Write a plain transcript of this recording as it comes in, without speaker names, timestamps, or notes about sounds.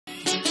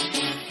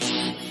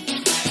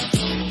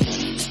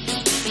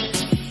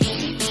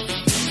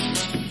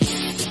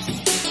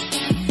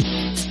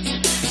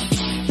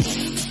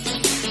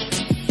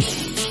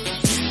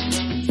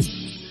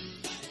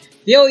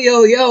Yo,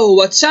 yo, yo,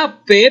 what's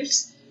up,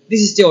 peeps? This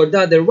is your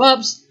Daddy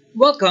Robs.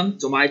 Welcome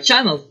to my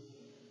channel.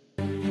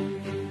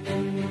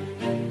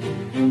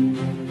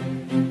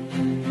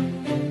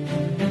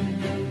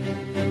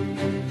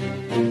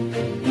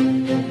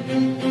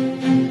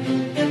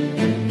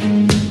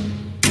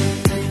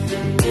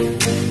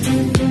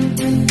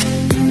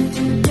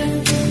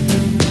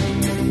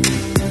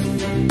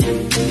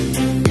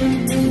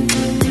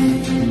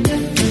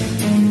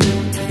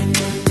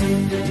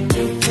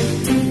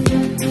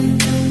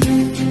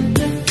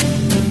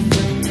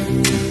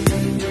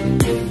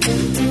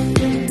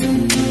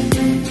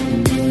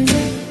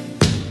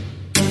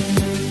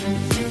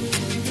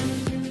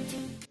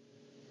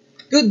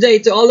 Good day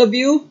to all of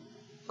you.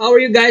 How are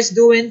you guys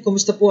doing?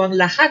 Kumusta po ang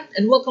lahat?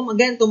 And welcome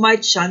again to my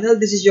channel.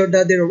 This is your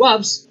Daddy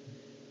Robs.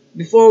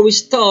 Before we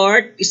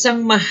start,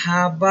 isang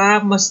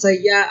mahaba,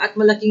 masaya at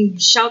malaking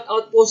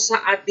shoutout po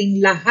sa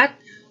ating lahat.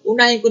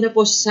 Unahin ko na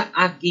po sa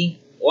aking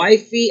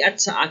wifey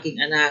at sa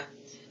aking anak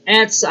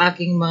at sa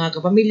aking mga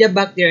kapamilya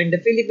back there in the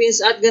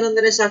Philippines at ganoon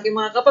na rin sa aking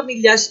mga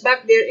kapamilyas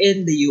back there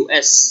in the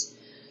US.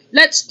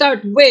 Let's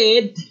start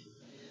with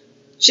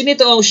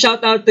Shinito,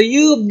 shout out to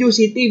you.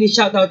 Juicy TV,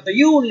 shout out to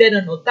you.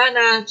 Lennon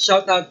Otana,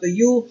 shout out to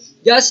you.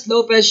 Just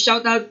Lopez,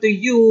 shout out to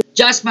you.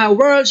 Just My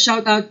World,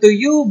 shout out to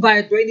you.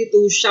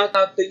 By22, shout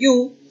out to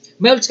you.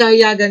 Mel's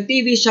Kahiyagan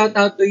TV, shout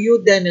out to you.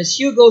 Dennis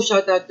Hugo,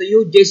 shout out to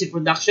you. JC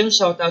Productions,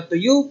 shout out to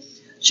you.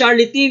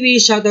 Charlie TV,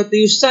 shout out to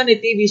you.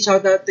 Sunny TV,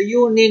 shout out to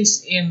you.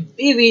 Nins M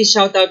TV,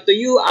 shout out to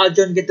you.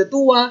 Aljon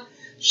Getatua,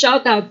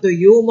 shout out to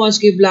you.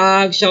 Monsky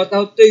Vlog, shout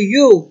out to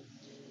you.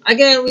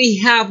 Again,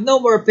 we have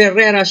No More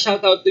Pereira,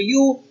 shout out to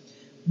you.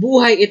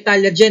 Buhay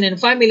Italia Jen and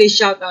Family,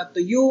 shout out to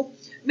you.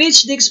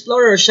 Mitch the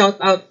Explorer, shout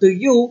out to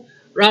you.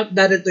 Ralph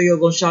Dade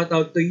Toyogon, shout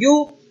out to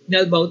you.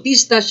 Nel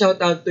Bautista, shout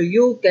out to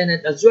you.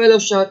 Kenneth Azuelo,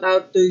 shout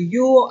out to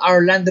you.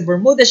 Orlando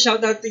Bermudez,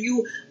 shout out to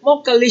you.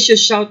 Mocalicious,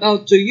 shout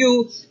out to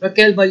you.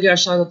 Raquel Vallar,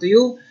 shout out to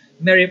you.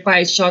 Mary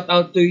Pais, shout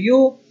out to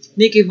you.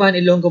 Nikki Van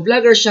Ilonggo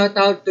Vlogger, shout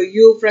out to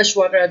you.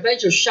 Freshwater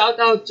Adventure, shout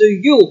out to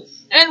you.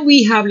 And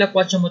we have La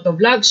Quachamoto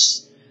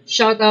Vlogs,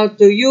 shout out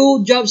to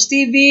you. Jobs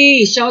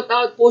TV, shout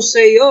out po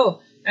sa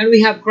iyo. And we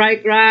have Cry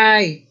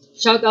Cry,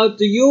 shout out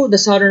to you. The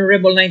Southern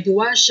Rebel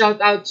 91, shout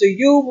out to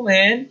you,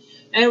 man.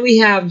 And we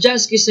have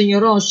Jansky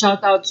Senyoron,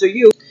 shout out to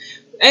you.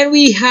 And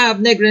we have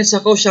Negren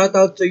Sako, shout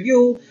out to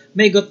you.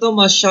 Mego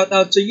Thomas, shout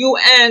out to you.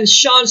 And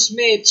Sean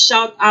Smith,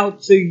 shout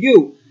out to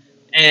you.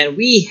 And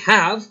we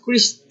have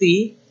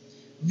Christy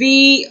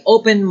V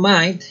Open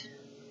Mind,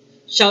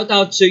 shout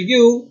out to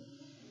you.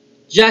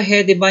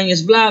 Jahed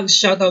Ibanez Vlogs,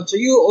 shout out to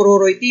you.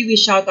 Ororoy TV,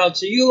 shout out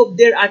to you.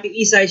 Dear Ate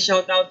Isay,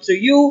 shout out to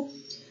you.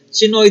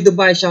 Sinoy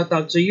Dubai, shout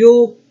out to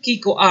you.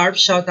 Kiko Arp,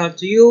 shout out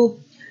to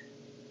you.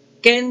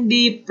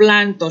 Candy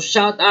Planto,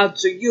 shout out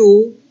to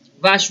you.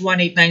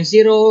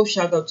 Vash1890,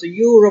 shout out to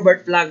you.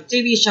 Robert Vlog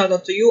TV, shout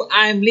out to you.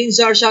 I'm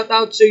Linzar, shout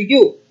out to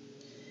you.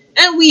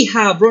 And we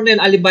have Ronel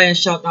Alibayan,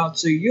 shout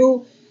out to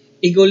you.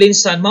 Igolin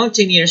San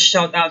Mountaineer,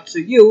 shout out to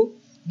you.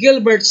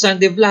 Gilbert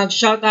Sandy Vlog,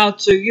 shout out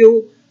to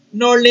you.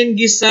 Norlin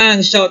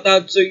Gisang, shout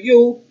out to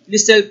you.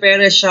 Lisel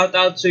Perez, shout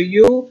out to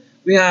you.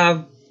 We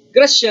have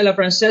Graciela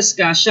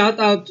Francesca, shout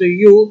out to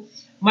you.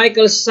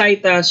 Michael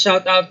Saita,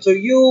 shout out to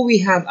you. We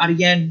have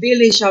Ariane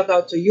Billy, shout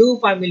out to you.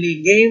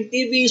 Family Game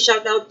TV,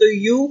 shout out to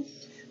you.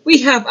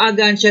 We have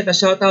Aga Ancheta,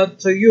 shout out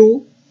to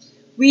you.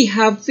 We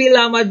have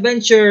Philam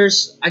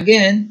Adventures,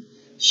 again,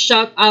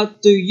 shout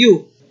out to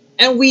you.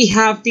 And we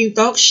have Team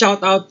Talk,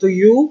 shout out to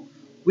you.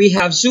 We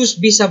have Zeus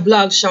Bisa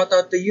Vlog, shout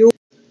out to you.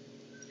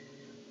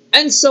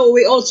 And so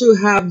we also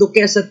have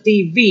Duquesa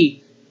TV.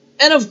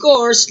 And of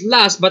course,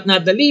 last but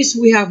not the least,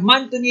 we have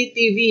Mantoni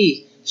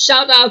TV.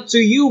 Shout out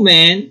to you,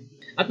 man.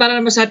 At para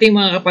naman sa ating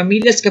mga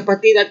kapamilyas,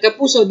 kapatid at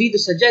kapuso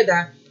dito sa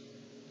Jeddah,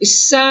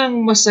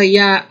 isang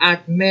masaya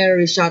at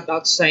merry shout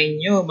out sa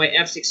inyo. My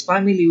F6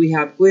 family, we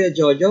have Kuya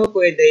Jojo,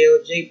 Kuya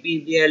Deo,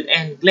 JPBL,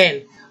 and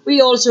Glenn.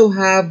 We also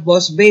have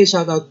Boss Bale,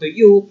 shout out to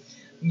you.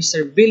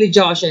 Mr. Billy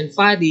Josh and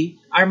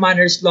Fadi,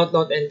 Armanders, Lot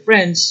and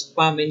Friends,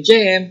 Pam and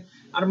JM,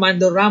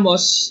 Armando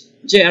Ramos,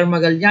 JR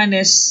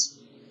Magallanes,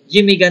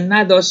 Jimmy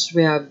Ganados,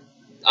 we have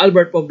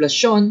Albert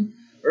Poblacion,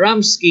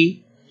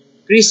 Ramsky,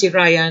 Chrissy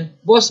Ryan,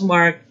 Boss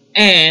Mark,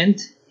 and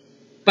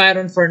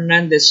Byron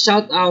Fernandez.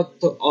 Shout out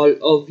to all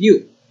of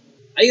you.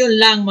 Ayun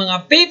lang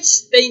mga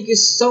pips. Thank you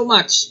so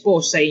much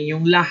po sa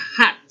inyong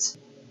lahat.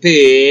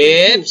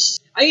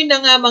 Pips! Ayun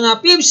na nga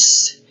mga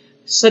pips.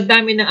 Sa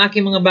dami ng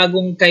aking mga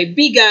bagong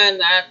kaibigan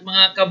at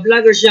mga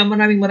ka-vloggers dyan,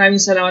 maraming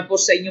salamat po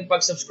sa inyong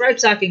pag-subscribe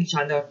sa aking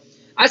channel.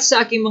 At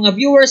sa aking mga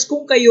viewers,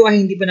 kung kayo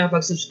ay hindi pa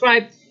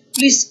nakapag-subscribe,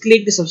 please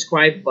click the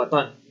subscribe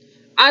button.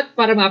 At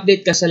para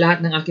ma-update ka sa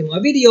lahat ng aking mga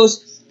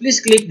videos,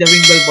 please click the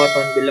ring bell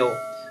button below.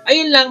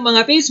 Ayun lang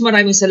mga pips,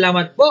 maraming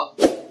salamat po.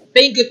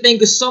 Thank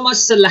you so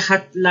much sa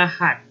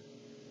lahat-lahat.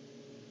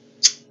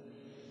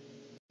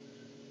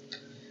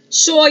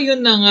 So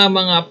ayun na nga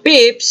mga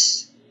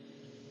pips,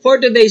 for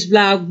today's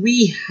vlog,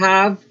 we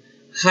have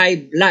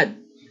high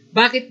blood.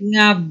 Bakit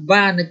nga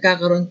ba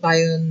nagkakaroon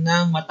tayo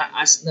ng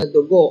mataas na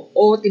dugo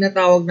o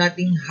tinatawag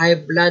nating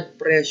high blood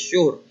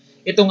pressure?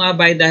 Ito nga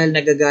ba ay dahil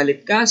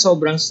nagagalit ka,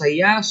 sobrang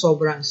saya,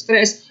 sobrang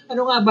stress?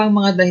 Ano nga ba ang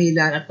mga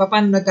dahilan at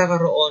paano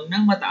nagkakaroon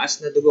ng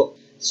mataas na dugo?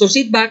 So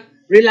sit back,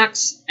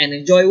 relax, and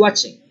enjoy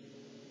watching.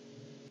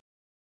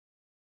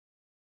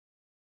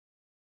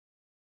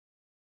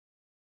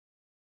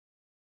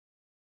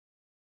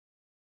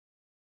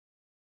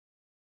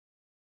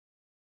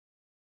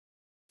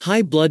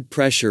 High blood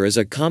pressure is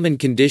a common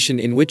condition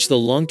in which the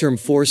long-term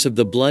force of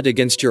the blood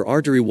against your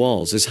artery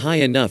walls is high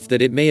enough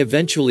that it may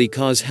eventually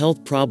cause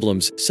health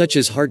problems, such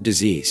as heart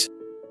disease.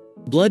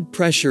 Blood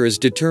pressure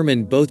is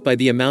determined both by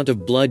the amount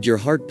of blood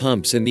your heart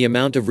pumps and the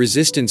amount of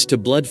resistance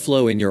to blood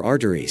flow in your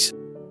arteries.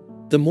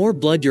 The more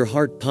blood your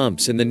heart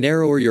pumps and the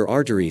narrower your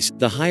arteries,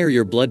 the higher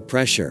your blood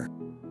pressure.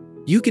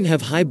 You can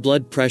have high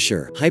blood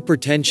pressure,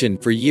 hypertension,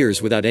 for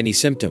years without any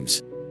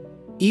symptoms.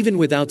 Even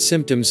without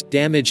symptoms,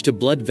 damage to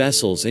blood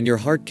vessels and your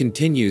heart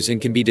continues and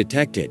can be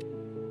detected.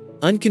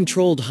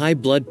 Uncontrolled high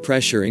blood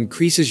pressure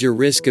increases your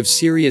risk of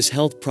serious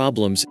health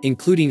problems,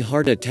 including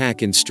heart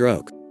attack and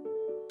stroke.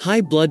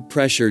 High blood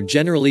pressure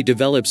generally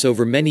develops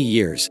over many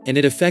years, and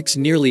it affects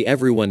nearly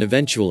everyone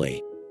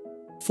eventually.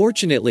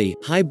 Fortunately,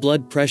 high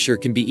blood pressure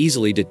can be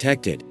easily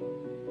detected.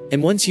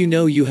 And once you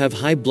know you have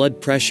high blood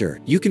pressure,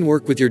 you can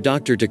work with your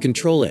doctor to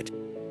control it.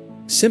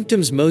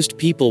 Symptoms: most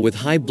people with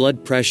high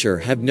blood pressure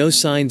have no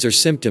signs or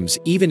symptoms,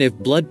 even if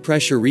blood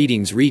pressure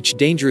readings reach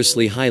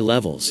dangerously high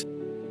levels.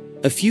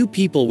 A few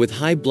people with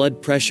high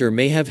blood pressure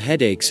may have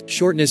headaches,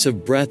 shortness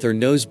of breath, or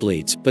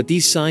nosebleeds, but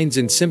these signs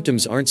and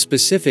symptoms aren't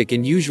specific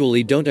and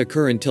usually don't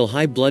occur until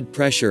high blood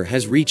pressure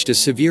has reached a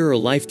severe or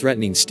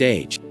life-threatening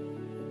stage.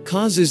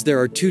 Causes: there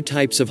are two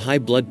types of high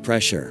blood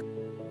pressure.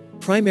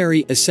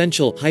 Primary,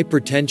 essential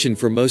hypertension.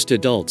 For most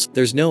adults,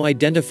 there's no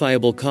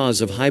identifiable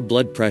cause of high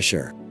blood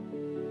pressure.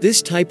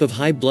 This type of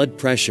high blood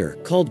pressure,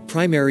 called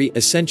primary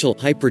essential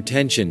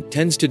hypertension,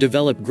 tends to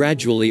develop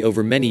gradually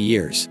over many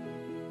years.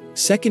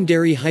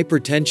 Secondary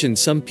hypertension: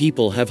 some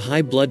people have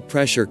high blood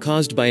pressure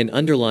caused by an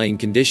underlying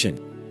condition.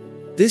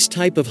 This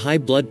type of high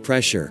blood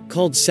pressure,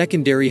 called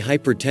secondary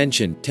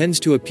hypertension, tends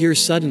to appear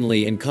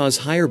suddenly and cause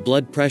higher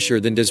blood pressure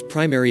than does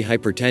primary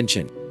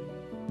hypertension.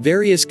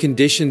 Various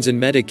conditions and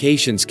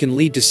medications can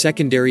lead to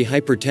secondary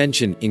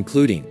hypertension,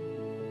 including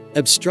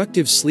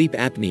obstructive sleep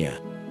apnea,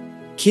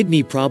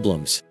 kidney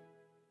problems,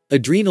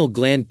 adrenal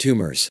gland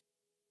tumors,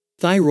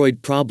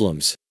 thyroid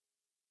problems,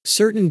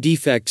 certain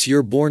defects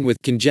you're born with,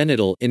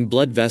 congenital, in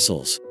blood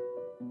vessels,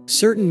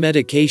 certain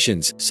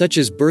medications, such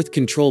as birth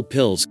control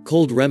pills,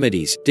 cold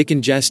remedies,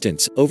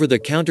 decongestants,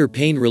 over-the-counter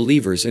pain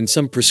relievers, and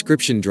some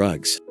prescription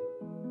drugs.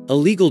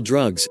 Illegal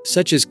drugs,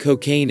 such as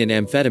cocaine and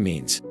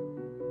amphetamines.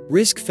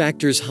 Risk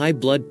factors: high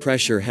blood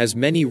pressure has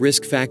many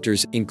risk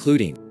factors,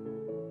 including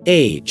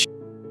age.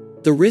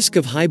 The risk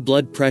of high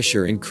blood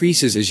pressure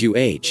increases as you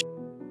age.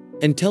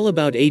 Until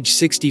about age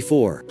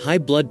 64, high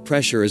blood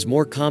pressure is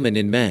more common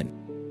in men.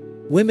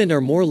 Women are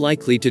more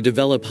likely to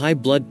develop high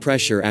blood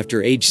pressure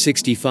after age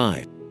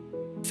 65.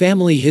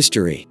 Family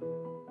history.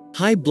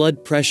 High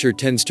blood pressure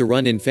tends to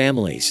run in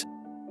families.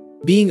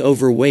 Being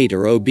overweight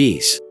or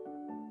obese.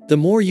 The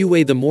more you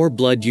weigh, the more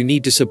blood you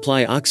need to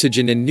supply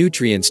oxygen and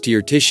nutrients to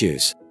your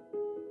tissues.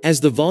 As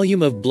the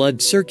volume of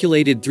blood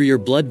circulated through your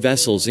blood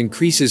vessels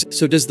increases,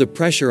 so does the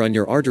pressure on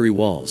your artery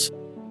walls.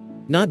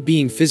 Not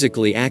being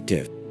physically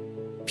active.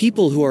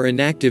 People who are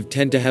inactive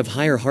tend to have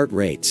higher heart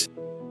rates.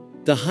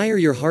 The higher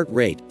your heart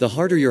rate, the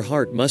harder your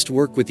heart must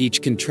work with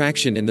each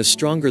contraction and the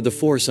stronger the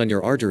force on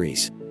your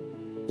arteries.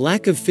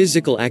 Lack of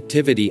physical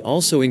activity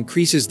also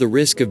increases the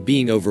risk of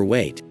being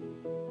overweight.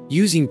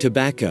 Using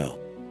tobacco.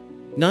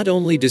 Not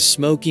only does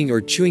smoking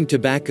or chewing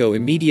tobacco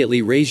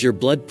immediately raise your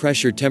blood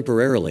pressure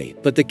temporarily,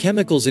 but the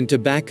chemicals in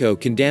tobacco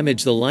can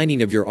damage the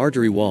lining of your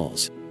artery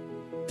walls.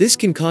 This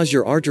can cause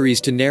your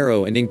arteries to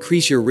narrow and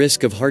increase your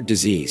risk of heart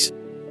disease.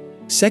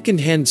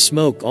 Secondhand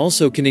smoke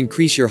also can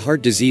increase your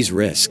heart disease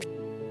risk.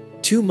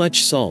 Too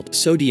much salt,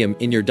 sodium,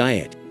 in your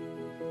diet.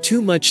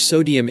 Too much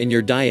sodium in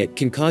your diet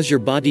can cause your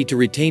body to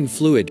retain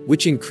fluid,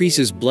 which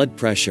increases blood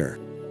pressure.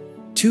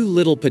 Too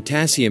little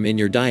potassium in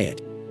your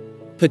diet.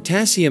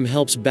 Potassium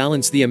helps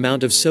balance the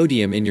amount of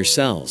sodium in your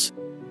cells.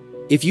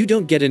 If you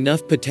don't get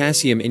enough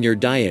potassium in your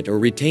diet or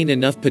retain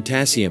enough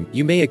potassium,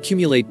 you may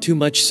accumulate too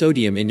much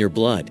sodium in your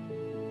blood.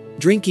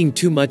 Drinking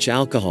too much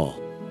alcohol.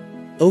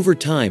 Over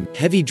time,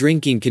 heavy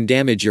drinking can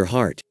damage your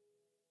heart.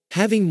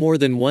 Having more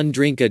than 1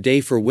 drink a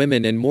day for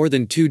women and more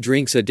than 2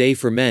 drinks a day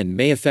for men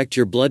may affect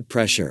your blood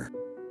pressure.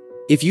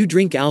 If you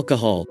drink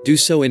alcohol, do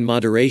so in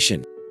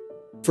moderation.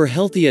 For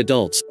healthy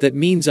adults, that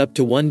means up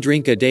to 1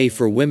 drink a day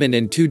for women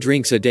and 2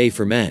 drinks a day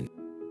for men.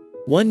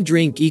 1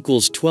 drink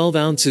equals 12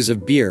 ounces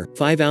of beer,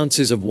 5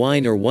 ounces of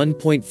wine, or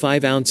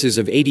 1.5 ounces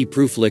of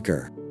 80-proof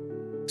liquor.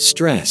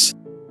 Stress.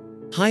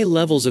 High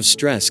levels of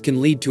stress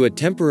can lead to a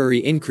temporary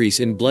increase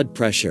in blood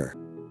pressure.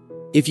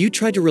 If you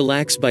try to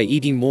relax by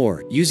eating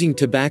more, using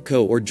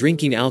tobacco, or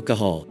drinking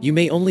alcohol, you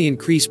may only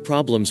increase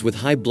problems with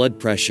high blood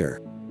pressure.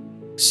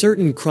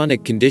 Certain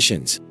chronic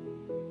conditions.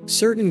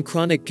 Certain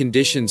chronic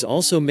conditions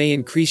also may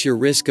increase your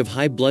risk of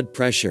high blood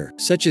pressure,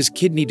 such as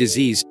kidney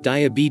disease,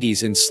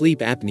 diabetes, and sleep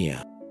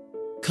apnea.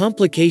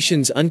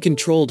 Complications: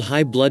 uncontrolled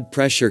high blood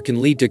pressure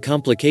can lead to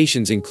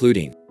complications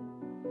including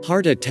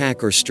heart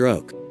attack or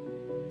stroke.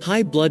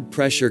 High blood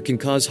pressure can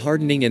cause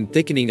hardening and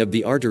thickening of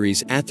the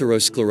arteries,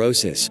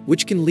 atherosclerosis,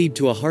 which can lead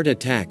to a heart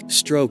attack,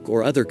 stroke,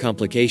 or other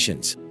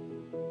complications.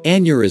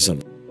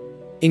 Aneurysm.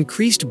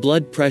 Increased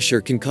blood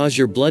pressure can cause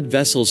your blood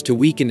vessels to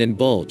weaken and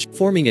bulge,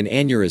 forming an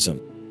aneurysm.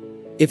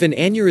 If an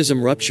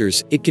aneurysm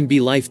ruptures, it can be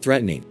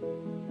life-threatening.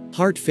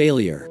 Heart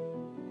failure.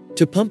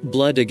 To pump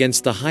blood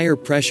against the higher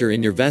pressure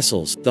in your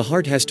vessels, the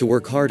heart has to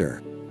work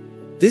harder.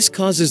 This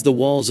causes the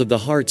walls of the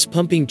heart's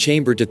pumping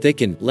chamber to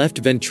thicken,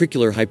 left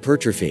ventricular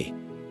hypertrophy.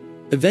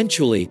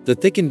 Eventually, the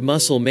thickened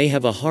muscle may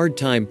have a hard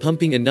time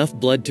pumping enough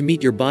blood to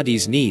meet your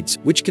body's needs,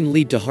 which can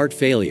lead to heart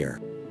failure.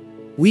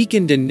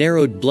 Weakened and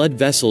narrowed blood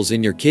vessels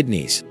in your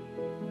kidneys.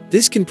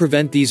 This can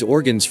prevent these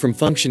organs from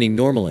functioning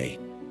normally.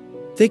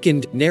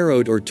 Thickened,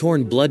 narrowed, or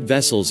torn blood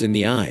vessels in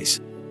the eyes.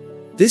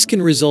 This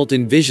can result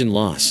in vision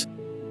loss.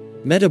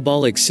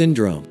 Metabolic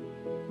syndrome.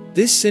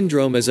 This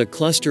syndrome is a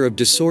cluster of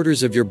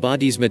disorders of your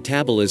body's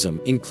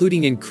metabolism,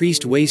 including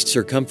increased waist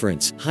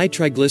circumference, high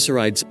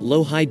triglycerides,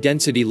 low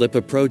high-density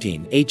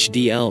lipoprotein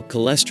 (HDL)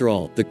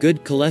 cholesterol, the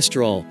good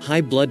cholesterol,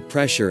 high blood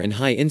pressure, and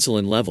high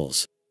insulin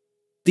levels.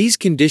 These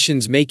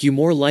conditions make you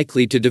more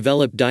likely to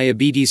develop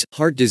diabetes,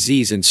 heart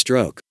disease, and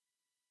stroke.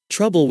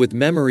 Trouble with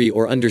memory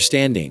or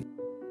understanding.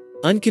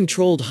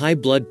 Uncontrolled high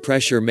blood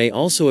pressure may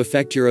also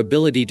affect your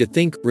ability to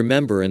think,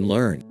 remember, and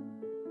learn.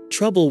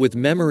 Trouble with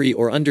memory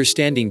or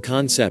understanding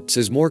concepts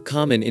is more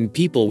common in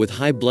people with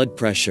high blood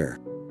pressure.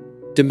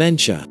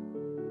 Dementia.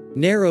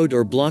 Narrowed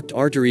or blocked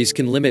arteries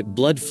can limit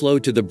blood flow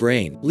to the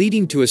brain,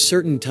 leading to a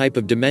certain type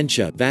of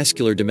dementia,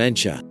 vascular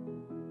dementia.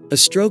 A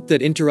stroke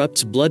that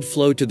interrupts blood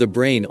flow to the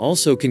brain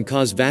also can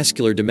cause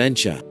vascular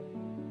dementia.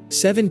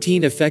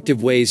 17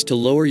 effective ways to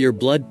lower your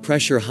blood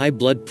pressure. High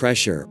blood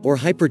pressure, or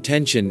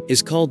hypertension,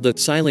 is called the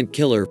silent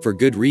killer for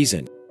good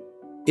reason.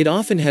 It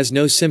often has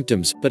no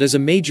symptoms, but is a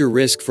major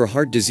risk for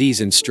heart disease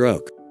and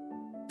stroke.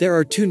 There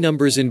are two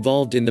numbers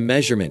involved in the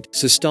measurement: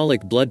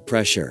 systolic blood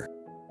pressure.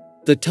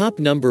 The top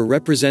number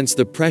represents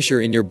the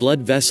pressure in your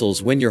blood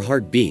vessels when your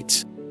heart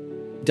beats.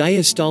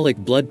 Diastolic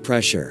blood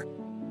pressure.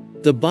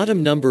 The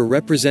bottom number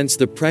represents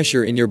the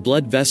pressure in your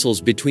blood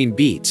vessels between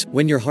beats,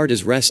 when your heart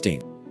is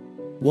resting.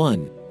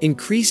 1.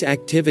 Increase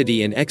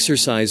activity and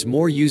exercise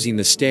more using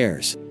the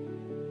stairs.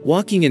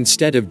 Walking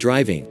instead of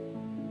driving.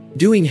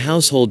 Doing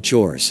household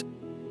chores.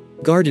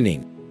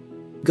 Gardening.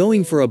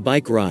 Going for a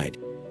bike ride.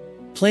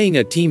 Playing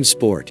a team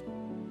sport.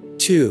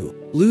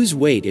 2. Lose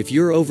weight if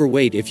you're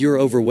overweight. If you're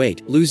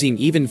overweight, losing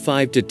even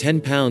 5 to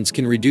 10 pounds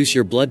can reduce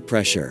your blood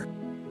pressure.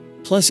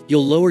 Plus,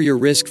 you'll lower your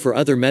risk for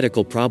other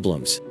medical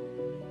problems.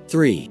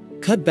 3.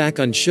 Cut back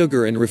on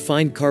sugar and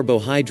refined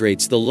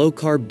carbohydrates. The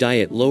low-carb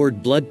diet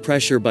lowered blood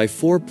pressure by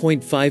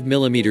 4.5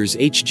 mm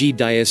Hg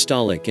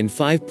diastolic and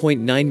 5.9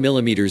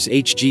 mm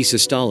Hg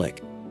systolic.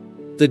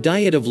 The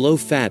diet of low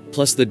fat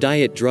plus the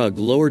diet drug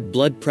lowered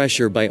blood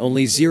pressure by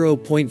only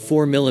 0.4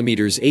 mm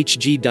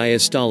Hg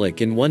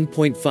diastolic and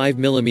 1.5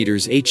 mm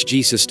Hg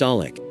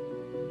systolic.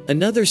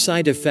 Another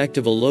side effect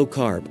of a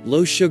low-carb,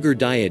 low-sugar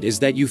diet is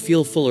that you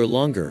feel fuller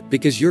longer,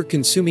 because you're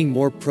consuming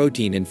more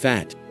protein and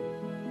fat.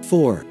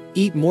 4.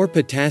 Eat more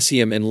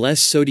potassium and less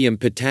sodium.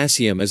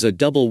 Potassium is a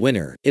double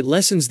winner. It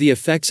lessens the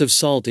effects of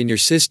salt in your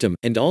system,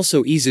 and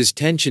also eases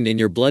tension in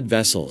your blood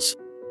vessels.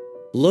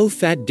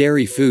 Low-fat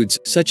dairy foods,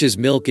 such as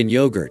milk and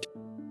yogurt.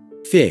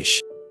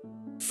 Fish.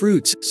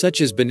 Fruits,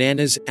 such as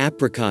bananas,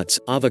 apricots,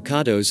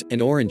 avocados,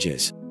 and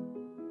oranges.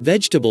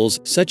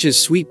 Vegetables, such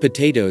as sweet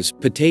potatoes,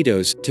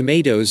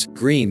 tomatoes,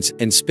 greens,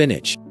 and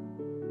spinach.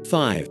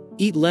 5.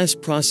 Eat less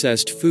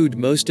processed food.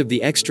 Most of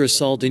the extra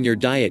salt in your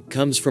diet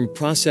comes from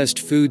processed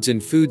foods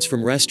and foods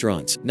from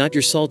restaurants, not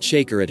your salt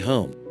shaker at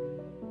home.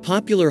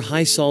 Popular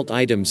high-salt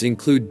items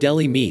include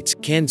deli meats,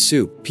 canned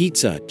soup,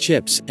 pizza,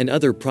 chips, and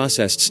other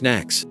processed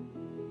snacks.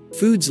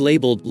 Foods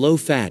labeled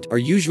low-fat are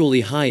usually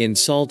high in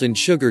salt and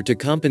sugar to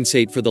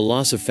compensate for the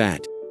loss of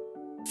fat.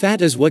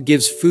 Fat is what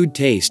gives food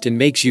taste and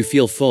makes you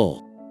feel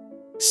full.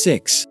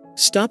 6.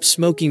 Stop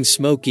smoking.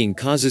 Smoking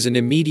causes an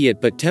immediate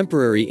but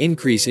temporary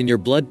increase in your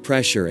blood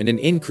pressure and an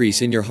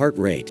increase in your heart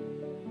rate.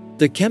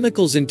 The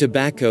chemicals in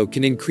tobacco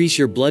can increase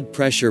your blood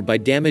pressure by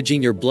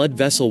damaging your blood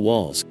vessel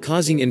walls,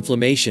 causing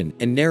inflammation,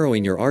 and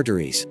narrowing your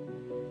arteries.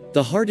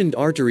 The hardened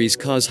arteries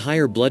cause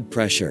higher blood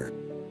pressure.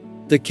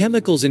 The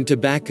chemicals in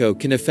tobacco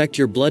can affect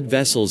your blood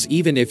vessels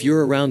even if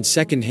you're around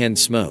secondhand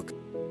smoke.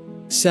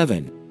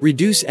 7.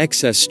 Reduce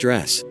excess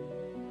stress.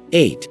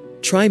 8.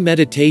 Try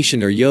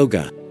meditation or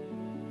yoga.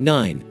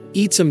 9.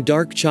 Eat some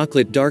dark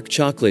chocolate. Dark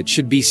chocolate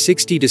should be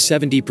 60 to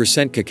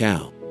 70%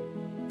 cacao.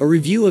 A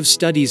review of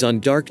studies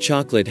on dark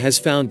chocolate has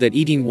found that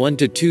eating 1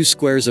 to 2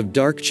 squares of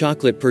dark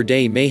chocolate per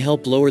day may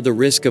help lower the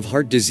risk of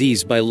heart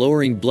disease by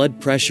lowering blood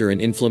pressure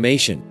and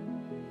inflammation.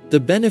 The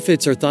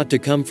benefits are thought to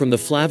come from the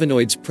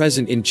flavonoids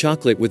present in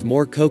chocolate with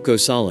more cocoa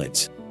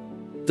solids.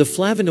 The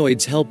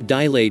flavonoids help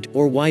dilate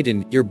or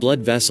widen your blood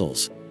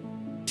vessels.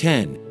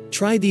 10.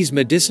 Try these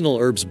medicinal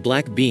herbs: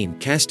 black bean,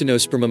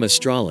 Castanospermum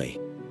australe.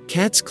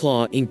 Cat's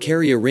claw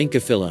Incaria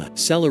rhynchophila,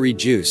 celery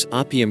juice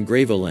Opium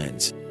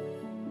gravolens.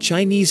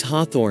 Chinese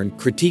hawthorn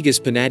Crataegus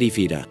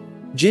pinnatifida.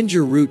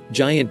 Ginger root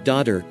giant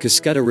dodder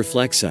Cuscuta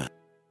reflexa.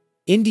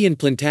 Indian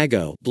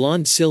plantago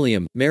blonde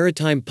psyllium,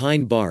 maritime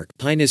pine bark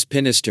Pinus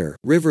pinister,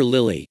 river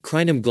lily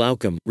Crinum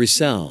glaucum,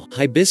 Ricelle,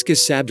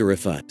 Hibiscus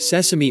sabdorifa,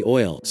 sesame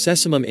oil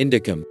Sesamum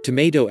indicum,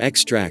 tomato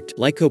extract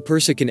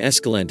Lycopersicum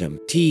esculentum,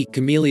 tea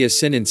Camellia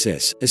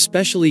sinensis,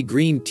 especially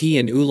green tea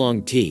and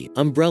oolong tea,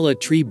 umbrella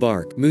tree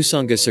bark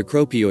Musonga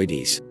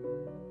sacropioides.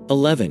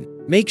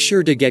 11. Make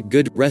sure to get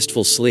good,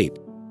 restful sleep.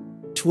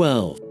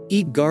 12.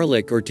 Eat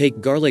garlic or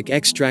take garlic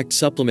extract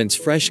supplements.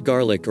 Fresh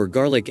garlic or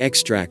garlic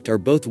extract are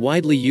both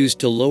widely used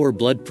to lower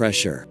blood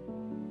pressure.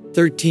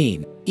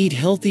 13. Eat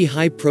healthy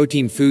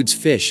high-protein foods.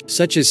 Fish,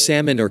 such as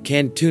salmon or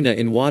canned tuna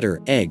in water,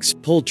 eggs,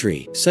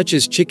 poultry, such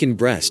as chicken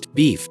breast,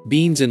 beef,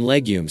 beans and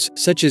legumes,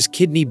 such as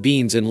kidney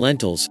beans and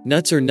lentils,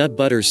 nuts or nut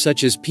butters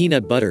such as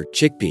peanut butter,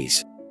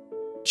 chickpeas.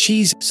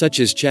 Cheese, such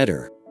as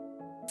cheddar.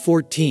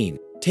 14.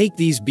 Take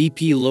these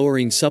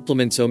BP-lowering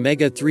supplements: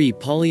 omega-3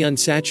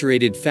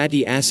 polyunsaturated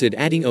fatty acid.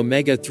 Adding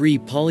omega-3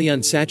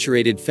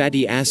 polyunsaturated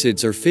fatty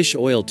acids or fish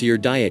oil to your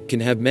diet can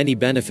have many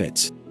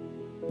benefits.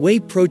 Whey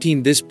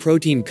protein. This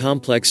protein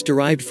complex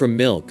derived from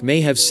milk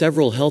may have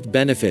several health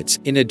benefits,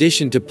 in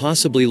addition to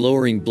possibly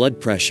lowering blood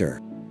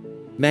pressure.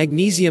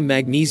 Magnesium.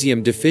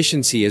 Magnesium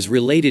deficiency is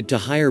related to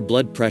higher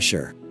blood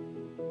pressure.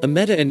 A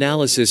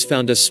meta-analysis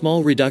found a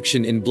small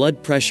reduction in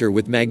blood pressure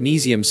with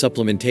magnesium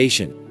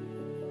supplementation.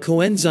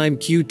 Coenzyme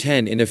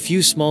Q10. In a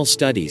few small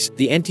studies,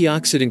 the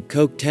antioxidant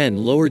CoQ10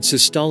 lowered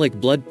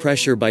systolic blood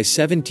pressure by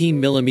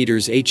 17 mm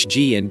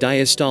Hg and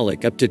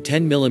diastolic up to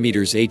 10 mm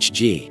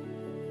Hg.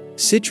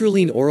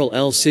 Citrulline. Oral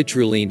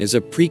L-citrulline is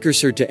a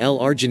precursor to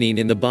L-arginine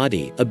in the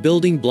body, a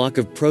building block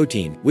of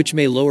protein, which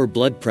may lower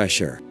blood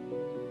pressure.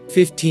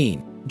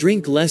 15.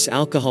 Drink less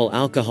alcohol.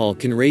 Alcohol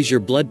can raise your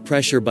blood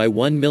pressure by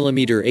 1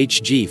 mm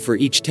Hg for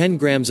each 10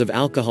 grams of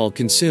alcohol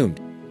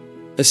consumed.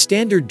 A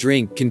standard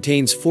drink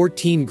contains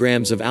 14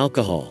 grams of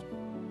alcohol.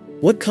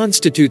 What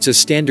constitutes a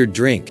standard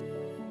drink?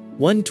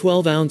 1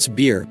 12-ounce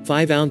beer,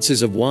 5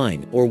 ounces of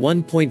wine, or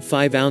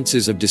 1.5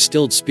 ounces of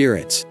distilled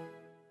spirits.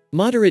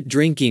 Moderate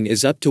drinking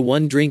is up to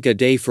 1 drink a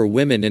day for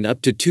women and up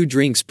to 2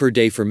 drinks per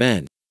day for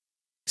men.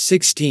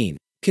 16.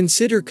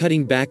 Consider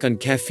cutting back on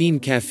caffeine.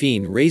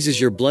 Caffeine raises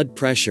your blood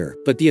pressure,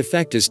 but the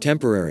effect is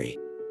temporary.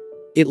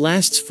 It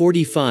lasts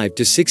 45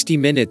 to 60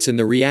 minutes and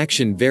the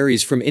reaction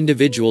varies from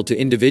individual to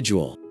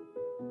individual.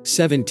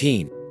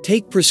 17.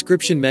 Take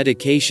prescription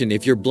medication.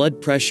 If your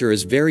blood pressure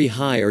is very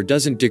high or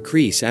doesn't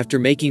decrease after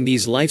making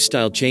these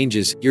lifestyle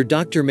changes, your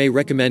doctor may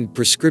recommend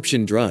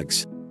prescription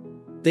drugs.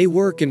 They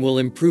work and will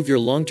improve your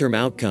long-term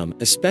outcome,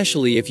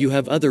 especially if you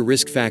have other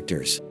risk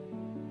factors.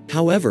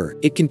 However,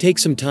 it can take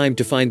some time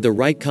to find the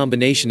right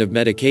combination of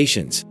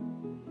medications.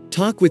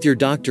 Talk with your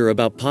doctor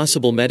about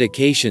possible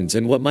medications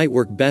and what might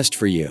work best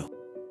for you.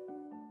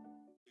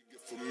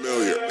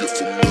 Get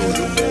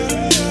familiar.